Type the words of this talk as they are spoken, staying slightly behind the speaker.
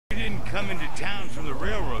come into town from the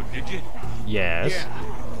railroad, did you? Yes. Yeah.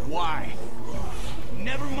 Why?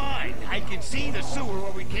 Never mind. I can see the sewer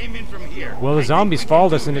where we came in from here. Well, the zombies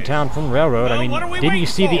followed us into town from the railroad. Well, I mean, what are we didn't you waiting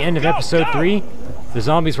see the for? end of Go, episode go! 3? The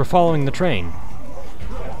zombies were following the train.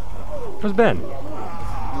 Where's Ben?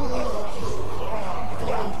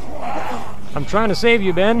 I'm trying to save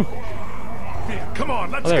you, Ben. Come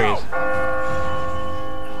on, let's Oh, there go. he is.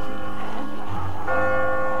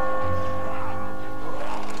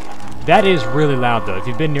 That is really loud, though. If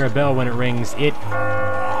you've been near a bell when it rings, it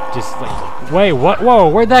just like... Wait, what? Whoa,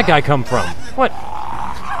 where'd that guy come from? What?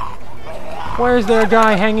 Where is there a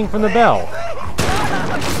guy hanging from the bell?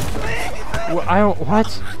 I don't...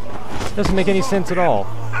 What? Doesn't make any sense at all.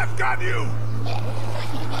 I've got you.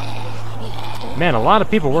 Man, a lot of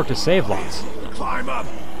people work to save lots. Climb up.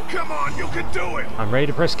 Come on, you can do it. I'm ready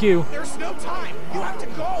to press Q. There's no time. You have to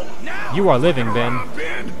go now. You are living, Ben. Come on,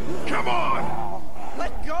 Ben. Come on.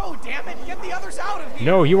 Let go, damn it. Get the others out of here.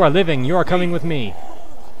 No, you are living. You are coming with me.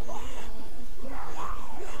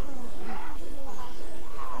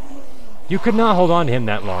 You could not hold on to him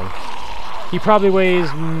that long. He probably weighs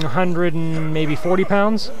 100 and maybe 40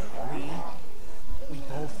 pounds. We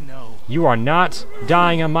both know. You are not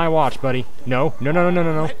dying on my watch, buddy. No, no, no, no, no,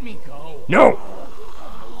 no, no. Let me go. No!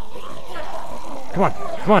 Come on,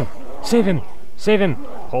 come on. Save him. Save him.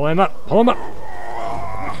 Pull him up. Pull him up.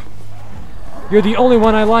 You're the only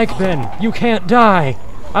one I like, Ben. You can't die.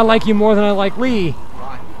 I like you more than I like Lee.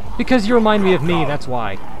 Because you remind me of me, that's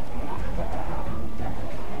why.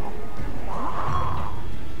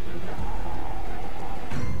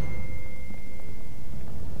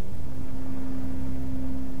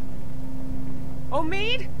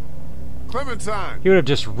 Omid? Clementine. He would have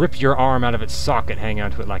just ripped your arm out of its socket hanging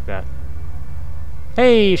onto it like that.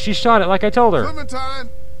 Hey, she shot it like I told her. Clementine.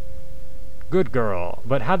 Good girl.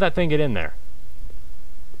 But how'd that thing get in there?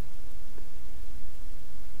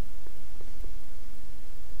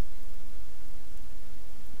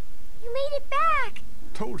 You made it back!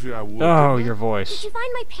 Told you I would. Oh, your Did voice. you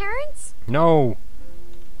find my parents? No.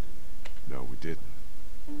 No, we didn't.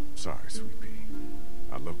 Sorry, sweet pea.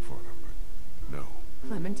 I looked for them, but no.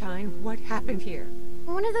 Clementine, what happened here?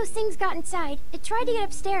 One of those things got inside. It tried to get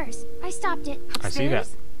upstairs. I stopped it. I see that.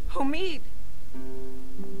 Omid!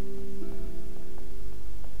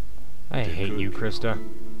 I Did hate good, you, kiddo. Krista.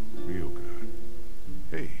 Real good.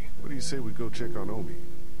 Hey, what do you say we go check on Omi?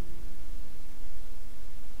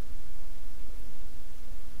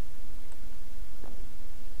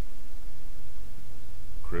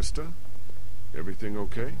 Krista? Everything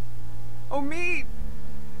okay? Omid!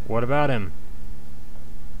 What about him?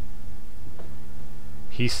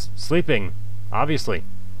 He's sleeping, obviously.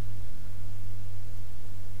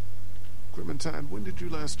 Clementine, when did you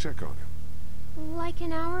last check on him? Like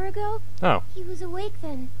an hour ago? Oh, He was awake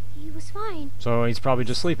then. He was fine. so he's probably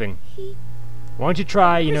just sleeping. He... Why don't you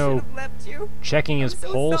try, you I know, should have left you. checking his I'm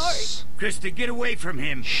so pulse, Krista, get away from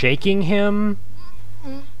him. shaking him?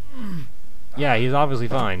 Yeah, he's obviously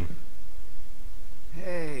fine.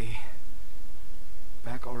 Hey.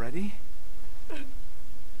 Back already?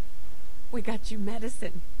 We got you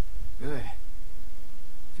medicine. Good.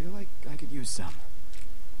 Feel like I could use some.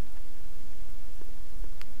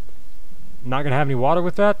 Not gonna have any water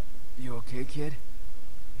with that? You okay, kid?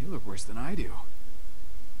 You look worse than I do.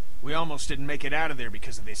 We almost didn't make it out of there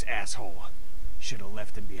because of this asshole. Should have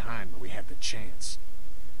left him behind when we had the chance.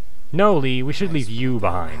 No, Lee, we should leave you What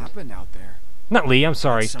behind. happened out there? Not Lee, I'm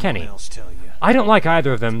sorry, Let someone Kenny. else tell you. I don't like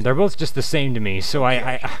either of them. They're both just the same to me, so With a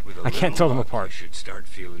I can't little tell them luck, apart. You should start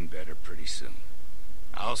feeling better pretty soon.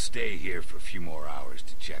 I'll stay here for a few more hours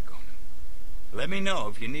to check on him. Let me know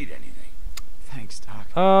if you need anything. Thanks, Doc.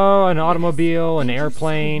 Oh, an automobile, an Thank you so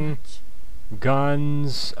airplane, much.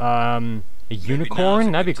 guns, a Maybe now's unicorn?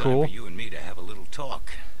 a That'd be good time cool. for you and me to have a little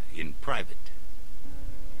talk in private.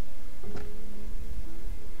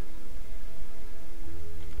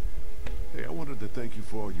 Hey, I wanted to thank you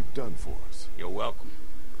for all you've done for us. You're welcome.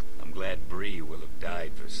 I'm glad Bree will have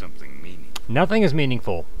died for something meaningful. Nothing is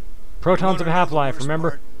meaningful. Protons You of wanna know the half-life, worst remember?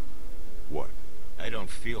 part? What? I don't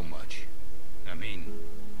feel much. I mean,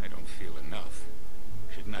 I don't feel enough.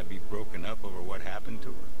 Shouldn't I be broken up over what happened to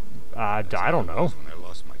her? I don't know. When I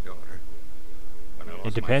lost my daughter. When I lost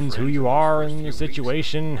It my depends who friends you in those are first and your few weeks.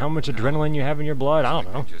 situation, how much adrenaline you have in your blood, I don't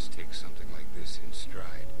Like know. we just take something like this in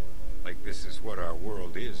stride. Like this is what our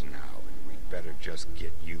world is now, and we'd better just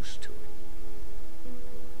get used to it.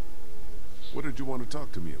 What did you want to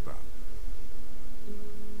talk to me about?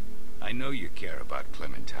 I know you care about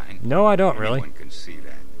Clementine. No, I don't really. Anyone can see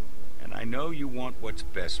that. And I know you want what's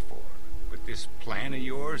best for her. But this plan of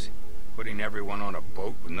yours, putting everyone on a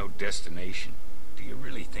boat with no destination, Do you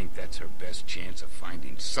really think that's her best chance of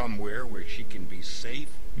finding somewhere where she can be safe?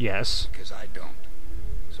 Yes. Because I don't.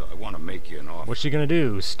 So I want to make you an offer. What's she gonna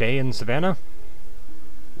do? Stay in Savannah?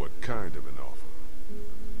 What kind of an offer?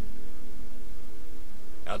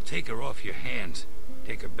 I'll take her off your hands.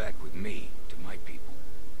 Take her back with me to my people.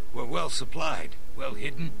 We're well supplied, well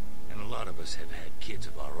hidden, and a lot of us have had kids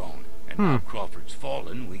of our own. And now Crawford's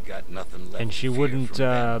fallen, we got nothing left. And she to fear wouldn't from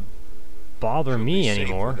them. bother She'll me be safe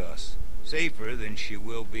anymore. with us. Safer than she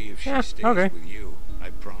will be if she Yeah, stays okay. with you.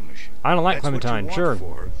 I promise you. I don't like That's what you Clementine. want Sure.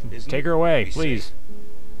 for her, isn't Take it? her away, Be please. safe.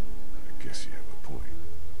 I guess you have a point.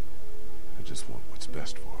 I just want what's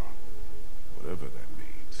best for her. Whatever that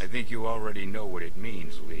means. I think you already know what it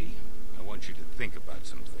means, Lee. I want you to think about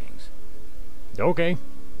some things. Okay.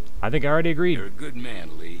 I think I already agreed. You're a good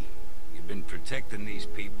man, Lee. You've been protecting these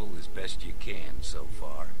people as best you can so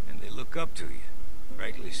far, and they look up to you.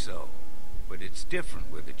 Rightly so. But it's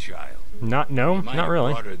different with a child. No, You might not have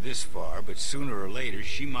really. brought her this far, but sooner or later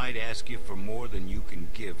she might ask you for more than you can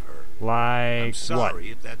give her. I'm Like sorry what?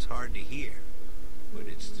 if that's hard to hear, but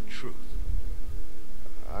it's the truth.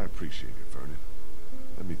 I appreciate it, Vernon.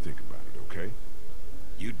 Let me think about it, okay?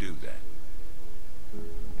 You do that.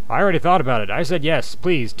 I already thought about it. I said yes,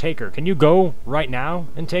 please, take her. Can you go right now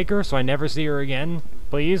and take her so I never see her again?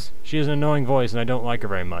 Please? She has an annoying voice and I don't like her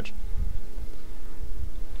very much.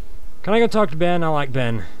 Can I go talk to Ben? I like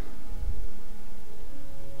Ben.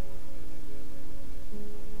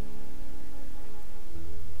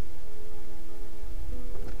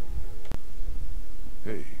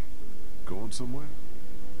 Hey, going somewhere?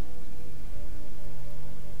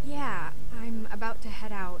 Yeah, I'm about to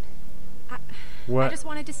head out. I What? just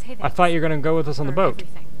wanted to say that. I thought you were going to go with us on the boat.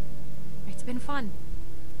 Everything. It's been fun.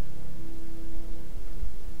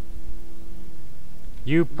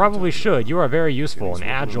 You probably should. You are very useful Kenny's and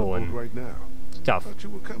working on agile the boat and right now. stuff. Thought you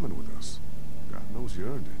were coming with us. God knows you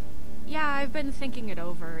earned it. Yeah, I've been thinking it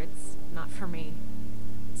over. It's not for me.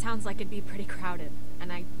 Sounds like it'd be pretty crowded,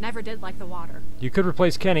 and I never did like the water. You could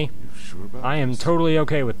replace Kenny. You sure about I am this? totally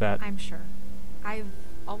okay with that. I'm sure. I've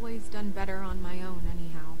always done better on my own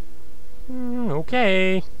anyhow.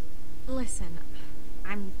 Okay. Listen,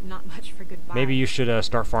 I'm not much for goodbye. Maybe you should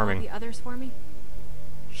start Call farming. the others for me?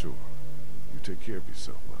 Sure. You take care of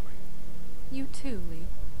yourself, Molly. You too, Lee.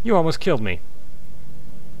 You almost killed me.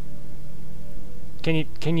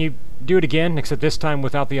 Can you do it again, except this time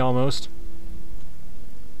without the almost?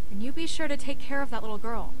 And you be sure to take care of that little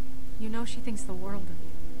girl. You know she thinks the world of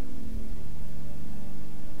you.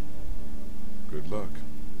 Good luck.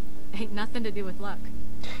 Ain't nothing to do with luck.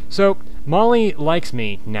 So, Molly likes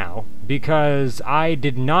me now because I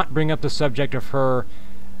did not bring up the subject of her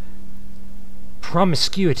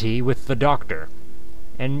promiscuity with the doctor.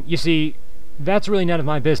 And you see, that's really none of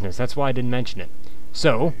my business. That's why I didn't mention it.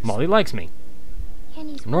 So, Molly likes me.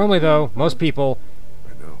 Kenny's Normally, working on though, the most boat. people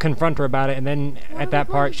I know. confront her about it, and then What are at we that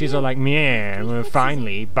going part, to she's do? all like, "Meh, After he fixes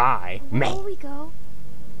finally, bye, Where meh." will we go?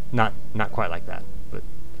 Not quite like that, but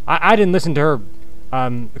I didn't listen to her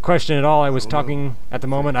question at all. I was don't know. talking at the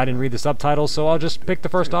moment. I didn't read the subtitles, so I'll just pick the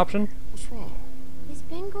first option. What's wrong? Is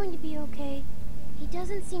Ben going to be okay? He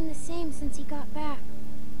doesn't seem the same since he got back.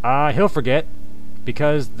 He'll forget,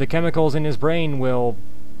 because the chemicals in his brain will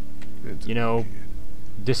Ben's a You know, good kid.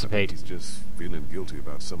 I think dissipate. he's just feeling guilty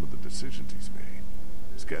about some of the decisions he's made.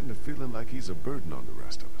 He's getting a feeling like he's a burden on the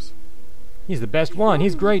rest of us. He's the best one.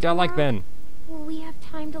 He's great. I like Ben. Will we have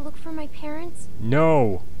time to look for my parents?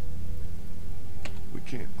 No, We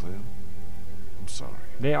can't, Clem. I'm sorry.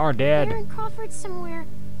 they are They're dead. in Crawford somewhere.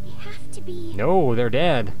 They have to be. No, they're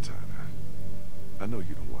dead. Tyler, I know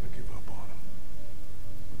you don't want to give up on him.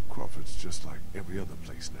 But Crawford's just like every other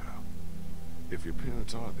place now. If your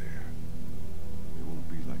parents are there, they won't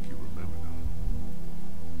be like you remember them.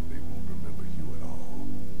 They won't remember you at all.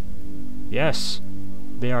 Yes,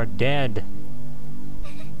 they are dead.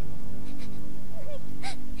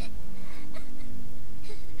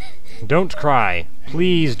 Don't cry.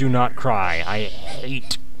 Please do not cry. I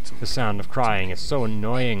hate the sound of crying. It's so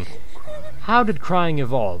annoying. How did crying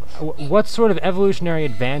evolve? What sort of evolutionary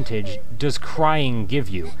advantage does crying give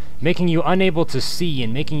you? Making you unable to see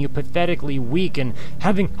and making you pathetically weak and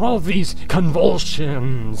having all these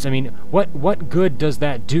convulsions. I mean, what good does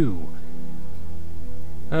that do?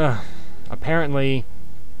 Apparently,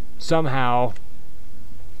 somehow,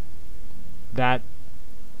 that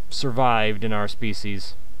survived in our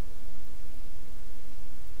species.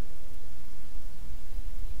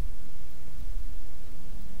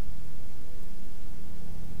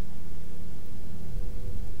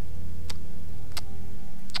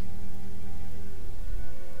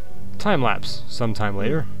 Time lapse sometime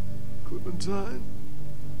later. Clementine?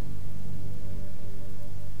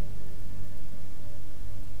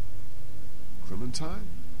 Clementine?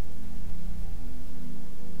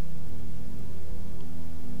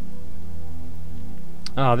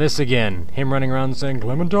 Oh, this again. Him running around saying,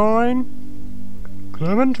 Clementine?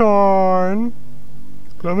 Clementine?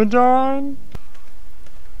 Clementine?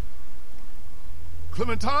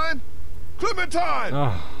 Clementine? Clementine!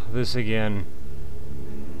 Oh, this again.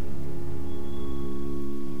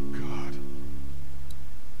 God.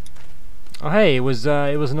 Oh, hey, it was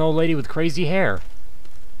an old lady with crazy hair.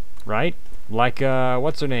 Right? Like,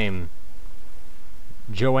 what's her name?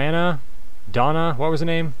 Joanna? Donna? What was her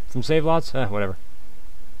name? From Save Lots? Whatever.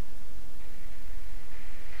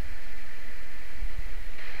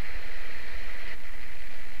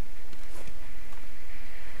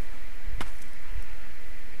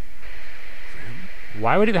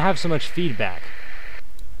 Why would it have so much feedback?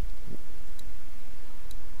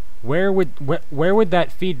 Where would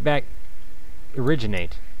that feedback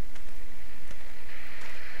originate?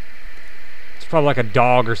 It's probably like a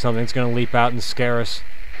dog or something that's gonna leap out and scare us.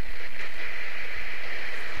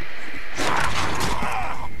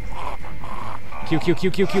 Q, Q,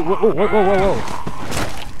 Q, Q, Q. Whoa, whoa, whoa, whoa, whoa.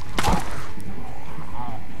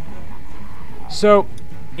 So,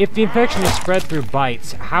 if the infection is spread through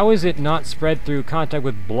bites, how is it not spread through contact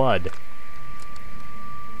with blood?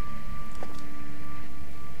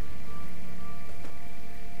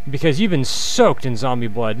 Because you've been soaked in zombie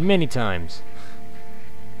blood many times.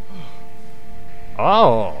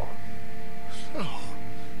 Oh. No.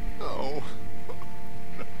 No.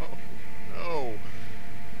 No. No.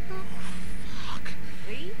 Fuck.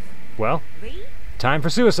 Lee? Well, Lee? time for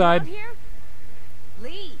Out suicide. here?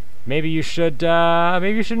 Lee? Maybe you should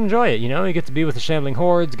enjoy it, you know? You get to be with the shambling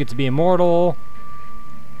hordes, get to be immortal.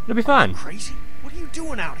 It'll be fun. Crazy? What are you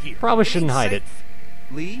doing out here? Probably It ain't shouldn't hide it. safe.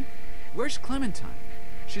 Lee? Where's Clementine?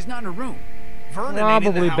 She's not in her room. Vernon ain't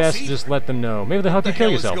in Probably the house best to either. just let them know. Maybe they'll help you What the kill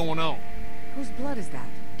hell is yourself. going on? Whose blood is that?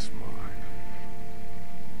 It's mine.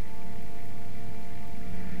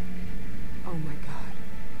 Oh my god.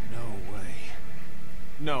 No way.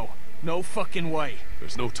 No. No fucking way.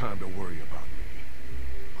 There's no time to worry about me.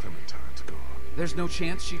 Clementine's gone. There's no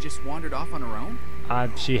chance she just wandered off on her own?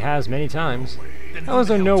 She has many times. No way. Then How who is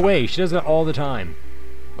there the no hell way? She does it all the time.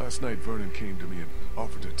 Last night, Vernon came to me and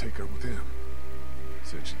offered to take her with him.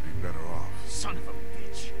 Said she'd be better off Son of a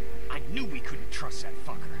bitch. I knew we couldn't trust that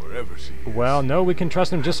fucker. wherever she is. Well, no, we can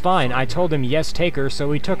trust him just fine. I told him, yes, take her,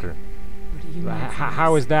 so he took her. What do you mean?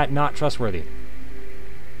 How is that not trustworthy?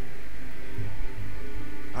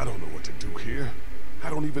 I don't know what to do here. I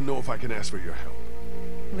don't even know if I can ask for your help.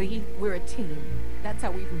 Lee, we're a team. That's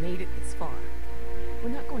how we've made it this far. We're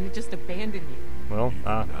not going to just abandon you. Well,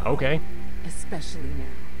 okay. Especially now.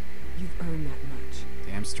 You've earned that much.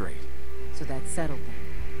 Damn straight. So that's settled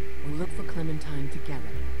then. We'll look for Clementine together.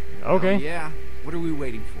 Okay, Oh, yeah. What are we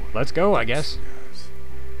waiting for? let's go, I guess. Guys,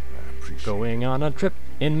 I appreciate Going on a trip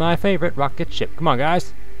in my favorite rocket ship. Come on,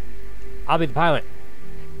 guys. I'll be the pilot.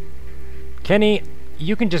 Kenny,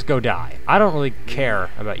 you can just go die. I don't really care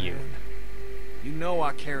about you. You know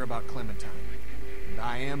I care about Clementine. And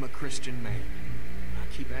I am a Christian man.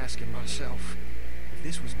 I keep asking myself, if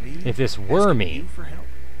this was me, If this were asking me, you for help,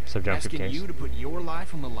 subjunctive asking case. you to put your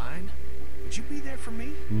life on the line, would you be there for me?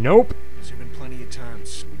 Nope. There's been plenty of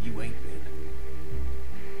times when you ain't been.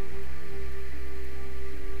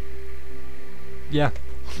 Yeah.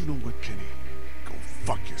 You know what, Kenny? Go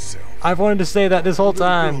fuck yourself. I've wanted to say that this whole The little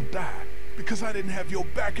time. girl died because I didn't have your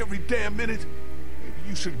back every damn minute. Maybe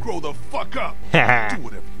you should grow the fuck up. Do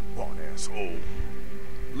whatever you want, asshole.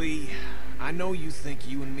 Lee, I know you think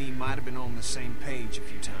you and me might have been on the same page a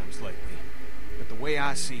few times lately, but the way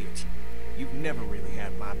I see it, you've never really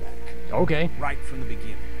had my back. Okay. Right from the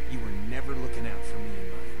beginning, you were never looking out for me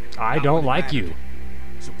and mine. I Not don't when it like mattered. you.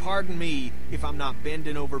 So pardon me if I'm not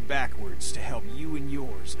bending over backwards to help you and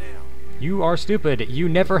yours now. You are stupid. You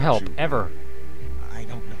never help, You- ever. I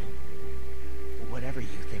don't know. Whatever you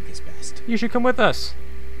think is best. You should come with us.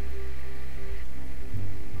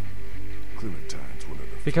 Clementine's one of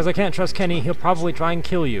the Because I can't trust Kenny. He'll probably try and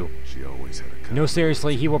kill you. She always had a No,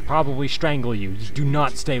 seriously, he will probably strangle you. Do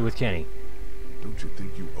not stay with Kenny. Don't you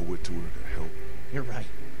think you owe it to her to help? You're right.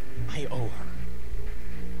 I owe her.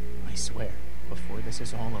 I swear, before this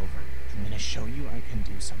is all over, I'm gonna show you I can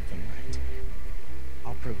do something right.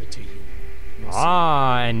 I'll prove it to you. You'll see.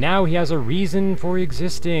 Ah, and now he has a reason for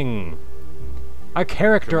existing. A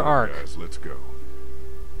character Come on, arc. guys, let's go.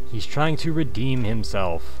 He's trying to redeem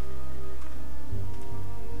himself.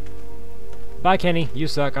 Bye, Kenny. You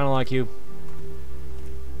suck. I don't like you.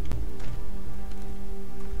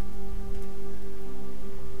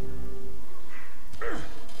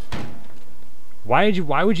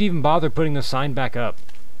 Why would you even bother putting the sign back up?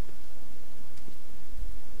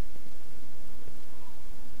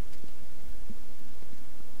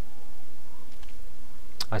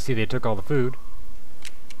 I see they took all the food.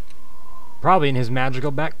 Probably in his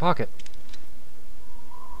magical back pocket.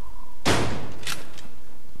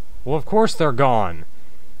 Well, of course they're gone.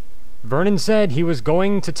 Vernon said he was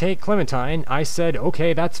going to take Clementine. I said,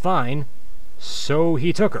 okay, that's fine. So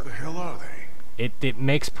he took her. Where the hell are they? It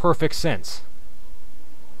makes perfect sense.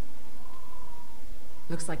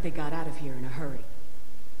 Looks like they got out of here in a hurry.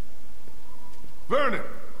 Vernon,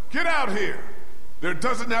 get out here! There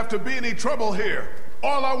doesn't have to be any trouble here.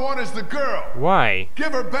 All I want is the girl. Why?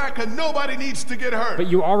 Give her back and nobody needs to get hurt. But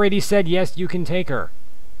you already said yes, you can take her.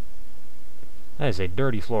 That is a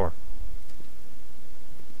dirty floor.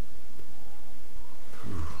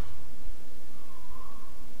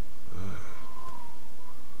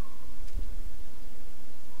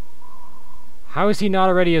 How is he not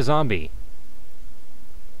already a zombie?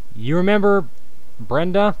 You remember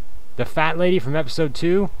Brenda, the fat lady from episode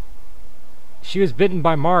 2? She was bitten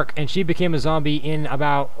by Mark, and she became a zombie in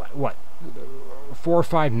about, what, 4 or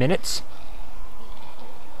 5 minutes?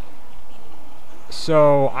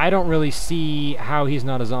 So, I don't really see how he's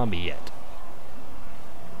not a zombie yet.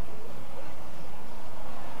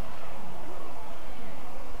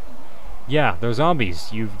 Yeah, they're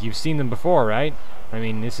zombies. You've seen them before, right? I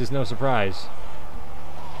mean, this is no surprise.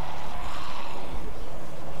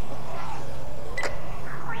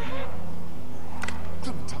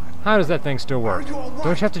 How does that thing still work? Don't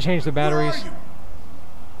you have to change the batteries?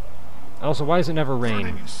 Also, why does it never rain?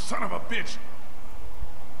 You son of a bitch!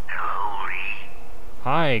 Hello, Lee.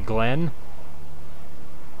 Hi, Glenn.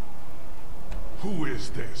 Who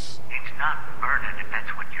is this? It's not Vernon, if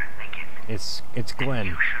that's what you're thinking. It's Glenn.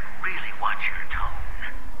 You should really watch your tone.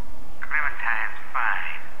 Clementine's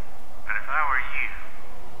fine, but if I were you,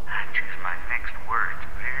 I'd choose my next words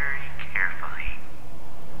very carefully.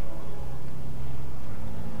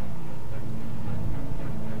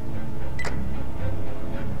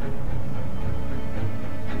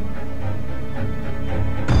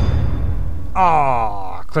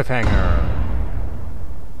 Ah, cliffhanger.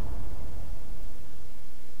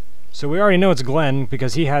 So we already know it's Glenn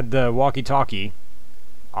because he had the walkie-talkie.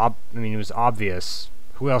 I mean, it was obvious.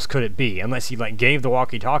 Who else could it be? Unless he, like, gave the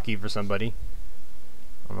walkie-talkie for somebody.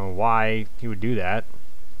 I don't know why he would do that.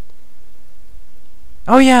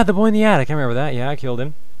 Oh yeah, the boy in the attic. I remember that. Yeah, I killed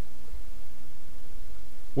him.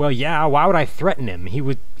 Well, yeah, why would I threaten him? He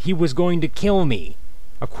was going to kill me.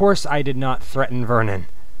 Of course I did not threaten Vernon.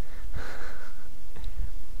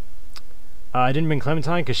 I didn't bring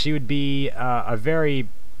Clementine because she would be a very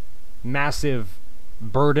massive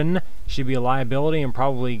burden. She'd be a liability and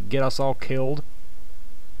probably get us all killed.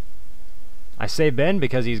 I say Ben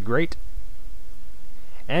because he's great.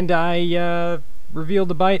 And I revealed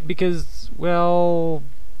the bite because, well,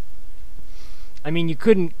 I mean, you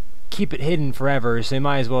couldn't keep it hidden forever, so you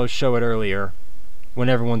might as well show it earlier when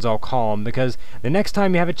everyone's all calm, because the next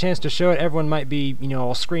time you have a chance to show it, everyone might be, you know,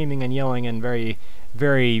 all screaming and yelling and very,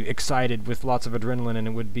 very excited with lots of adrenaline, and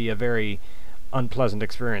it would be a very unpleasant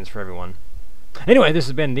experience for everyone. Anyway, this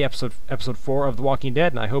has been the episode 4 of The Walking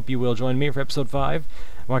Dead, and I hope you will join me for episode 5,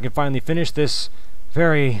 where I can finally finish this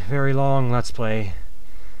very, very long Let's Play.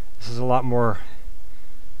 This is a lot more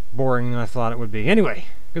boring than I thought it would be. Anyway,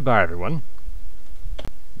 goodbye, everyone.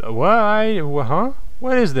 Huh?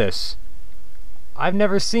 What is this? I've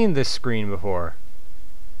never seen this screen before.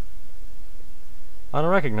 I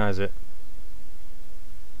don't recognize it.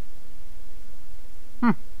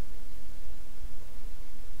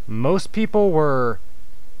 Most people were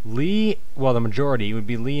Lee, well, the majority would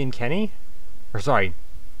be Lee and Kenny? Or, sorry,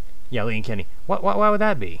 yeah, Lee and Kenny. Why would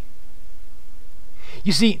that be?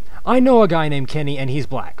 You see, I know a guy named Kenny, and he's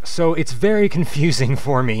black, so it's very confusing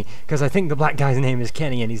for me, because I think the black guy's name is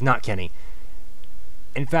Kenny, and he's not Kenny.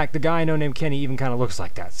 In fact, the guy I know named Kenny even kind of looks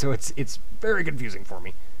like that, so it's very confusing for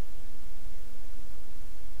me.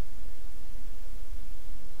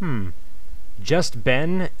 Just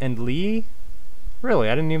Ben and Lee? Really,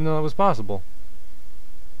 I didn't even know that was possible.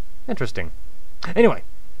 Interesting. Anyway,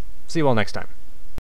 see you all next time.